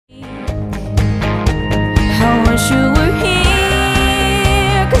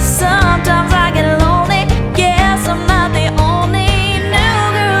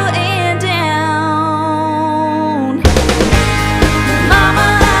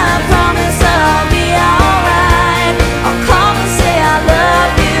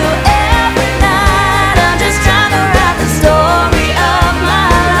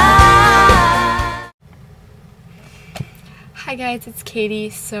guys, it's Katie.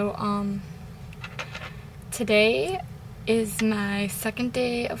 So today is my second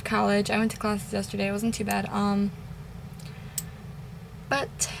day of college. I went to classes yesterday. It wasn't too bad.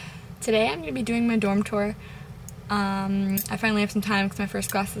 But today I'm gonna be doing my dorm tour. I finally have some time because my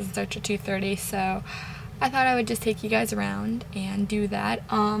first classes start at 2:30, so I thought I would just take you guys around and do that.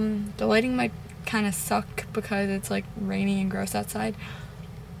 The lighting might kind of suck because it's like rainy and gross outside,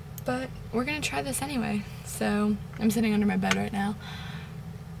 but we're gonna try this anyway. So I'm sitting under my bed right now,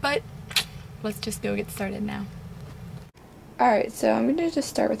 but let's just go get started now. Alright, so I'm gonna just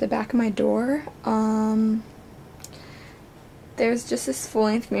start with the back of my door. There's just this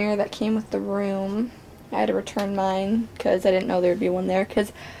full-length mirror that came with the room. I had to return mine because I didn't know there would be one there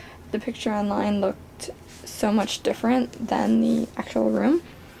because the picture online looked so much different than the actual room.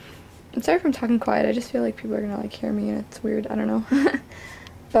 I'm sorry if I'm talking quiet, I just feel like people are gonna like hear me and it's weird, I don't know.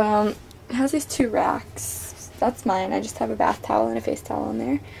 But it has these two racks. That's mine. I just have a bath towel and a face towel on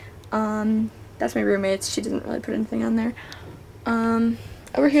there. That's my roommate's. She didn't really put anything on there.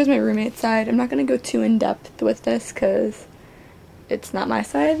 Over here's my roommate's side. I'm not gonna go too in depth with this because it's not my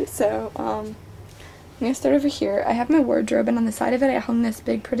side. So I'm gonna start over here. I have my wardrobe, and on the side of it I hung this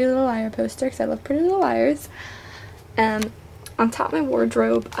big Pretty Little Liar poster because I love Pretty Little Liars. And on top of my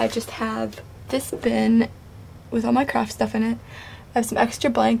wardrobe I just have this bin with all my craft stuff in it. I have some extra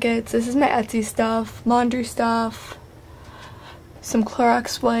blankets. This is my Etsy stuff, laundry stuff, some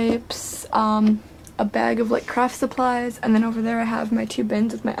Clorox wipes, a bag of like craft supplies, and then over there I have my two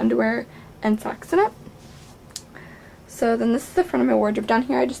bins with my underwear and socks in it. So then this is the front of my wardrobe. Down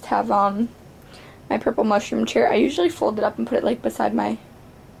here I just have my purple mushroom chair. I usually fold it up and put it like beside my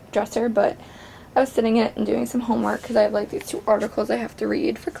dresser, but I was sitting in it and doing some homework because I have like these two articles I have to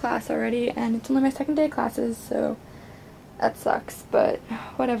read for class already, and it's only my second day of classes, so that sucks, but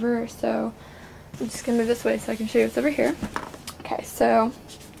whatever. So I'm just gonna move this way so I can show you what's over here. Okay, so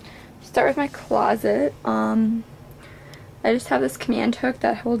start with my closet. I just have this command hook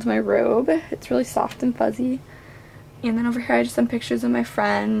that holds my robe. It's really soft and fuzzy. And then over here I just have pictures of my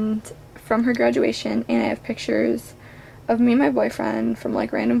friend from her graduation, and I have pictures of me and my boyfriend from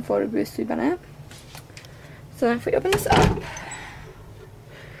like random photo booths we've been at. So then if we open this up,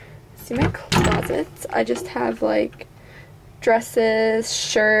 see my closet, I just have like dresses,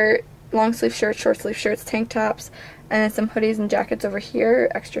 shirt, long sleeve shirts, short sleeve shirts, tank tops, and then some hoodies and jackets over here,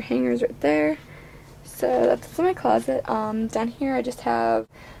 extra hangers right there. So that's what's in my closet. Down here I just have,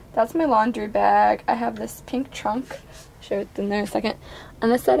 that's my laundry bag. I have this pink trunk, I'll show it in there in a second. On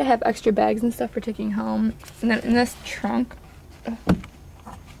this side I have extra bags and stuff for taking home. And then in this trunk,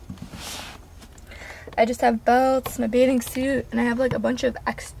 I just have belts, my bathing suit, and I have like a bunch of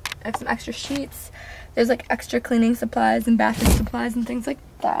I have some extra sheets. There's like extra cleaning supplies and bathroom supplies and things like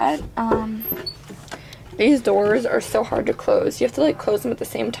that. These doors are so hard to close. You have to like close them at the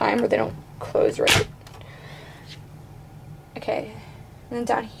same time or they don't close right. Okay, and then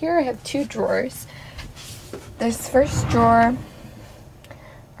down here I have two drawers. This first drawer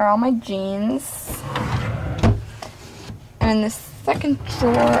are all my jeans. And in this second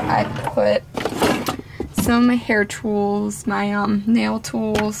drawer I put some of my hair tools, my nail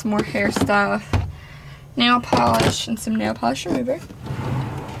tools, more hair stuff, nail polish, and some nail polish remover.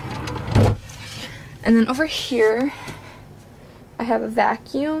 And then over here I have a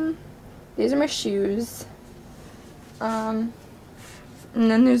vacuum. These are my shoes. And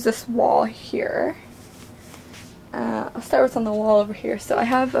then there's this wall here. I'll start with on the wall over here. So I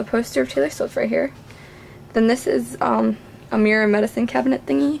have a poster of Taylor Swift right here. Then this is a mirror medicine cabinet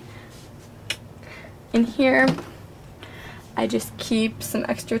thingy. In here I just keep some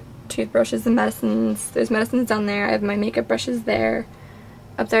extra toothbrushes and medicines. There's medicines down there. I have my makeup brushes there.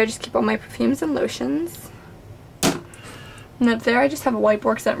 Up there I just keep all my perfumes and lotions. And up there I just have a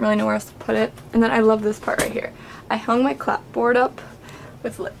whiteboard because I don't really know where else to put it. And then I love this part right here. I hung my clapboard up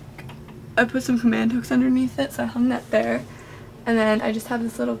with like, I put some command hooks underneath it, so I hung that there. And then I just have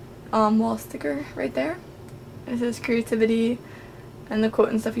this little wall sticker right there. It says creativity and the quote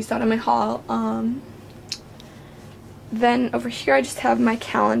and stuff you saw in my haul. Then over here I just have my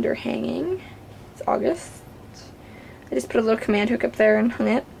calendar hanging. It's August. I just put a little command hook up there and hung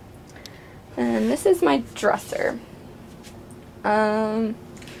it. And this is my dresser. I'll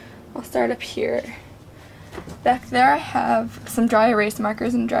start up here. Back there I have some dry erase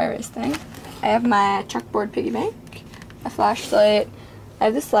markers and a dry erase thing. I have my chalkboard piggy bank, a flashlight. I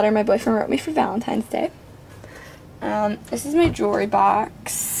have this letter my boyfriend wrote me for Valentine's Day. This is my jewelry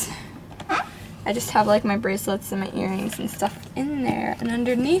box. I just have like my bracelets and my earrings and stuff in there, and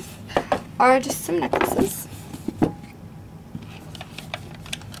underneath are just some necklaces.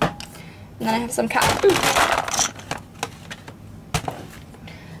 And then I have some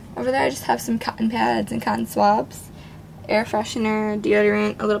Over there I just have some cotton pads and cotton swabs, air freshener,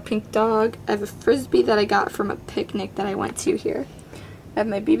 deodorant, a little pink dog. I have a Frisbee that I got from a picnic that I went to here. I have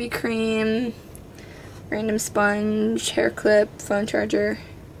my BB cream, random sponge, hair clip, phone charger,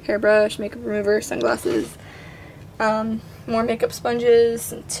 hairbrush, makeup remover, sunglasses, more makeup sponges,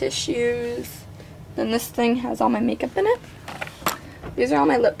 some tissues. Then this thing has all my makeup in it. These are all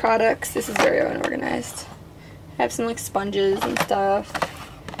my lip products. This is very unorganized. I have some like sponges and stuff,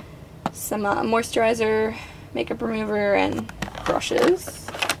 some moisturizer, makeup remover, and brushes,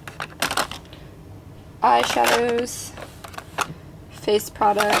 eyeshadows, face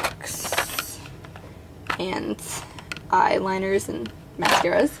products, and eyeliners and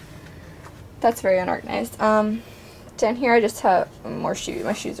mascaras. That's very unorganized. Down here I just have more shoes.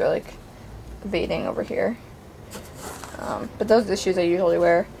 My shoes are like evading over here. But those are the shoes I usually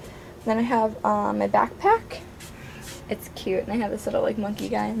wear. Then I have my backpack. It's cute, and I have this little like monkey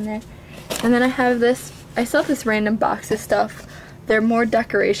guy in there. And then I have this, I still have this random box of stuff. There are more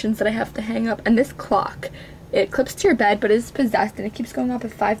decorations that I have to hang up. And this clock, it clips to your bed, but it's possessed, and it keeps going off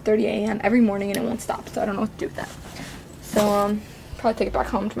at 5:30 a.m. every morning, and it won't stop. So I don't know what to do with that. So probably take it back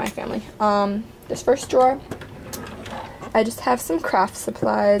home to my family. This first drawer, I just have some craft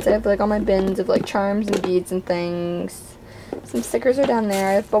supplies. I have like all my bins of like charms and beads and things. Some stickers are down there.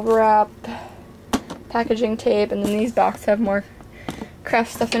 I have bubble wrap, packaging tape, and then these boxes have more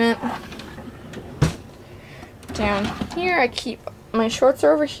craft stuff in it. Down here I keep, my shorts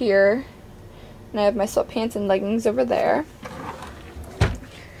are over here, and I have my sweatpants and leggings over there.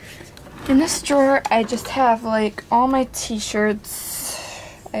 In this drawer I just have like all my t-shirts,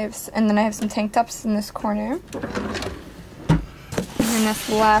 and then I have some tank tops in this corner. In this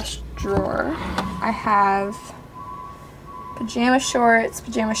last drawer, I have pajama shorts,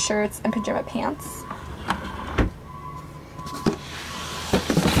 pajama shirts, and pajama pants.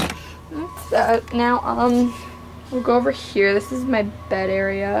 That's that. Now, we'll go over here. This is my bed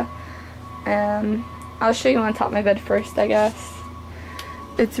area. I'll show you on top of my bed first, I guess.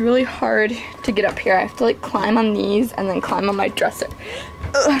 It's really hard to get up here. I have to like climb on these and then climb on my dresser.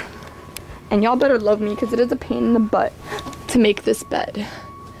 Ugh. And y'all better love me, because it is a pain in the butt to make this bed.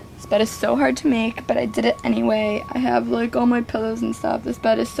 This bed is so hard to make, but I did it anyway. I have like all my pillows and stuff. This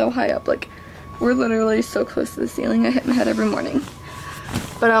bed is so high up, like we're literally so close to the ceiling. I hit my head every morning.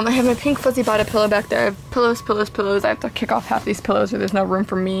 But I have my pink fuzzy body pillow back there. I have pillows, pillows, pillows. I have to kick off half these pillows or there's no room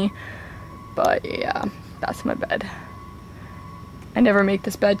for me. But yeah, that's my bed. I never make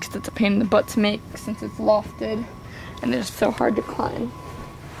this bed because it's a pain in the butt to make since it's lofted and it's so hard to climb.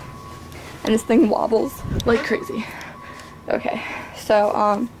 And this thing wobbles like crazy. Okay,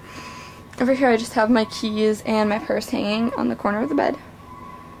 so over here I just have my keys and my purse hanging on the corner of the bed.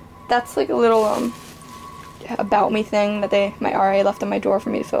 That's like a little about me thing that my RA left on my door for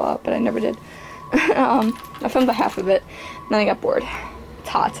me to fill out, but I never did. I filmed the half of it, and then I got bored. It's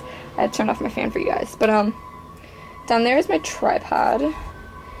hot. I had to turn off my fan for you guys. But down there is my tripod.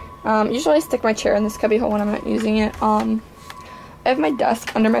 Usually I stick my chair in this cubby hole when I'm not using it. I have my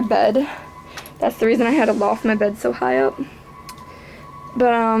desk under my bed. That's the reason I had to loft my bed so high up.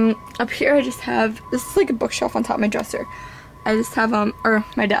 But up here I just have, this is like a bookshelf on top of my dresser. I just have or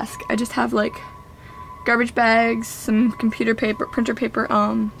my desk. I just have like garbage bags, some computer paper, printer paper.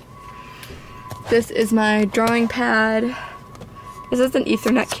 This is my drawing pad. This is an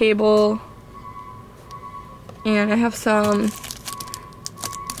Ethernet cable. And I have some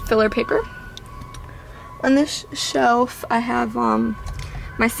filler paper. On this shelf I have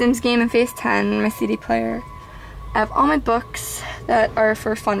my Sims game and Phase 10, my CD player. I have all my books that are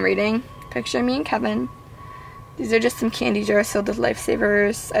for fun reading. Picture me and Kevin. These are just some candy jars filled with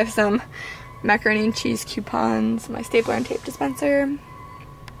lifesavers. I have some macaroni and cheese coupons, my stapler and tape dispenser. And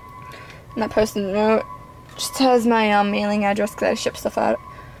that post-it note just has my mailing address because I ship stuff out.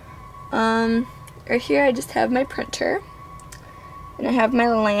 Right here I just have my printer. And I have my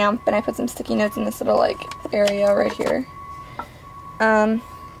lamp, and I put some sticky notes in this little like area right here.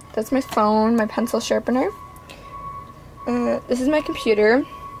 That's my phone, my pencil sharpener. This is my computer.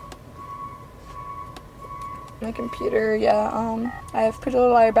 Yeah, I have Pretty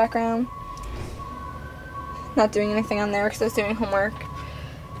Little Liar background. Not doing anything on there because I was doing homework.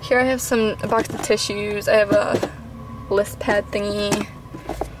 Here I have a box of tissues. I have a list pad thingy.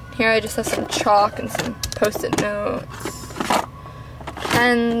 Here I just have some chalk and some post-it notes.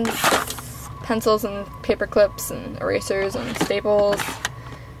 Pens, pencils and paper clips and erasers and staples.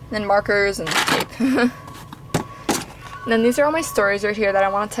 And then markers and tape. And then these are all my stories right here that I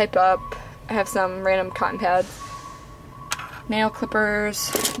want to type up. I have some random cotton pads, nail clippers,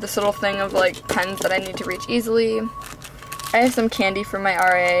 this little thing of like pens that I need to reach easily, I have some candy from my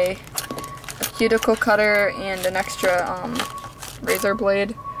RA, a cuticle cutter, and an extra razor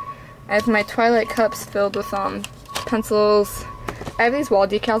blade. I have my Twilight cups filled with pencils. I have these wall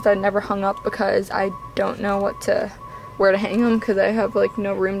decals that I never hung up because I don't know where to hang them because I have like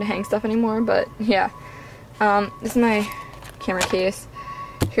no room to hang stuff anymore. But yeah, this is my camera case.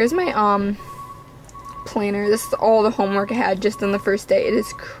 Here's my planner. This is all the homework I had just on the first day. It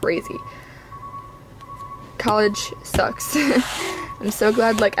is crazy. College sucks. I'm so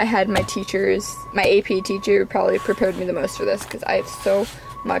glad like I had my teachers. My AP teacher probably prepared me the most for this because I have so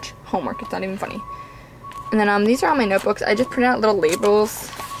much homework. It's not even funny. And then these are all my notebooks. I just print out little labels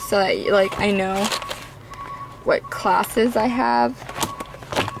so that like I know what classes I have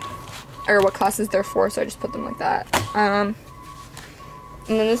or what classes they're for, so I just put them like that. And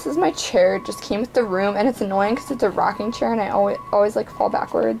then this is my chair. It just came with the room, and it's annoying because it's a rocking chair and I always like fall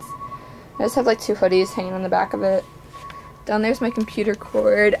backwards. I just have like 2 hoodies hanging on the back of it. Down there's my computer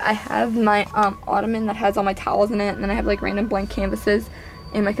cord. I have my ottoman that has all my towels in it, and then I have like random blank canvases,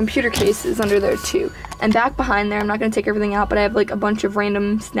 and my computer case is under there too. And back behind there, I'm not going to take everything out, but I have like a bunch of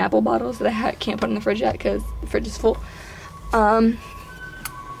random Snapple bottles that I can't put in the fridge yet because the fridge is full. Then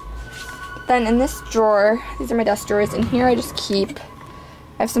in this drawer, these are my desk drawers. In here I just keep,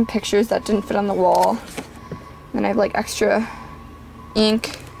 I have some pictures that didn't fit on the wall. Then I have like extra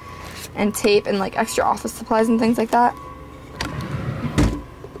ink and tape and like extra office supplies and things like that.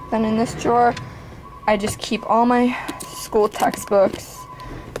 Then in this drawer, I just keep all my school textbooks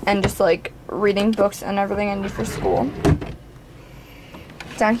and just like reading books and everything I need for school.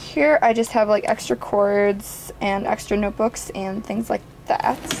 Down here I just have like extra cords and extra notebooks and things like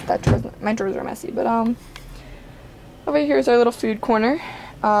that. My drawers are messy, but over here is our little food corner.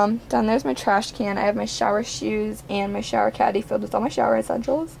 Down there's my trash can. I have my shower shoes and my shower caddy filled with all my shower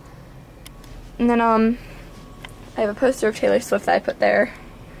essentials. And then I have a poster of Taylor Swift that I put there.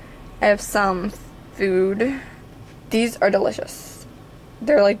 I have some food. These are delicious.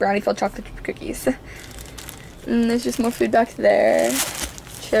 They're like brownie filled chocolate cookies. And there's just more food back there.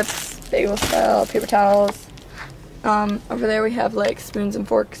 Chips, bagel style, paper towels. Over there we have like spoons and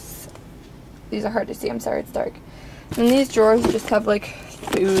forks. These are hard to see, I'm sorry, it's dark. And these drawers just have like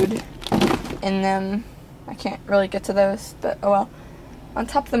food in them. I can't really get to those, but oh well. On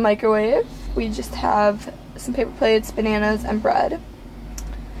top of the microwave, we just have some paper plates, bananas, and bread.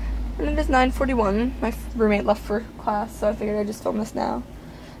 And it is 9:41. My roommate left for class, so I figured I'd just film this now.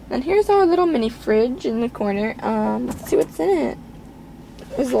 And here's our little mini fridge in the corner. Let's see what's in it.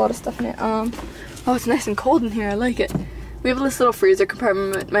 There's a lot of stuff in it. Oh, it's nice and cold in here. I like it. We have this little freezer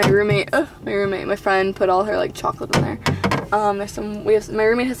compartment. My friend put all her like chocolate in there. My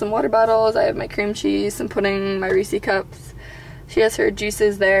roommate has some water bottles. I have my cream cheese, some pudding, my Reese cups. She has her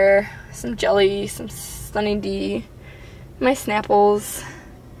juices there, some jelly, some Sunny D, my Snapples,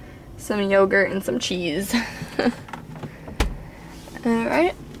 some yogurt, and some cheese.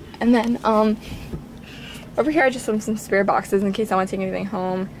 Alright, and then over here I just have some spare boxes in case I want to take anything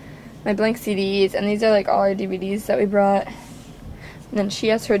home. My blank CDs, and these are like all our DVDs that we brought. And then she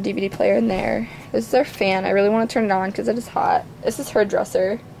has her DVD player in there. This is our fan. I really want to turn it on because it is hot. This is her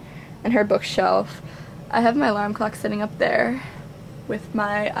dresser and her bookshelf. I have my alarm clock sitting up there with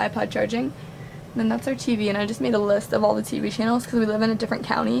my iPod charging. And then that's our TV, and I just made a list of all the TV channels because we live in a different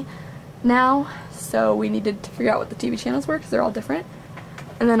county now, so we needed to figure out what the TV channels were because they're all different.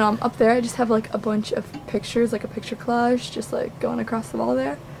 And then up there I just have like a bunch of pictures, like a picture collage, just like going across the wall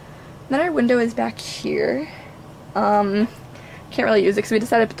there. And then our window is back here. Can't really use it because we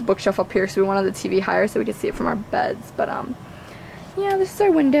decided to put the bookshelf up here, so we wanted the TV higher so we could see it from our beds. But yeah, this is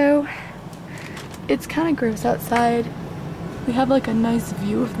our window. It's kind of gross outside. We have like a nice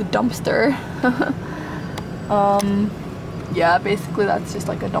view of the dumpster. Yeah, basically that's just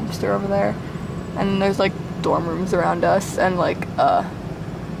like a dumpster over there. And there's like dorm rooms around us and like a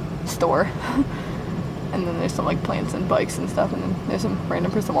store. And then there's some like plants and bikes and stuff, and then there's some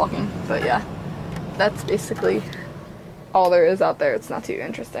random person walking. But yeah, that's basically all there is out there. It's not too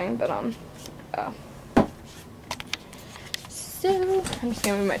interesting, but so I'm just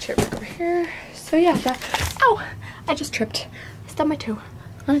gonna move my chair back over here. So yeah, ow! I just tripped. I stubbed my toe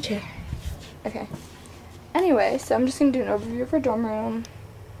on a chair. Okay. Anyway, so I'm just gonna do an overview of our dorm room.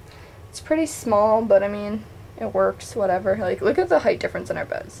 It's pretty small, but I mean, it works, whatever. Like, look at the height difference in our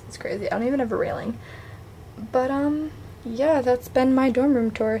beds. It's crazy. I don't even have a railing. But, yeah, that's been my dorm room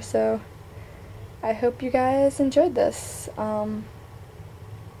tour, so I hope you guys enjoyed this.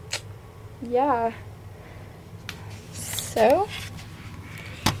 Yeah. So,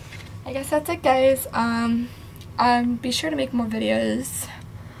 I guess that's it, guys. Be sure to make more videos.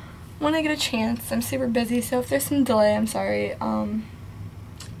 when I get a chance. I'm super busy, so if there's some delay, I'm sorry.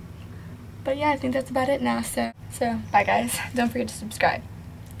 But yeah, I think that's about it now. So bye guys. Don't forget to subscribe.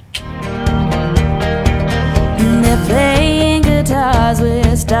 They're playing guitars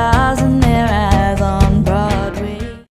with stars in their eyes.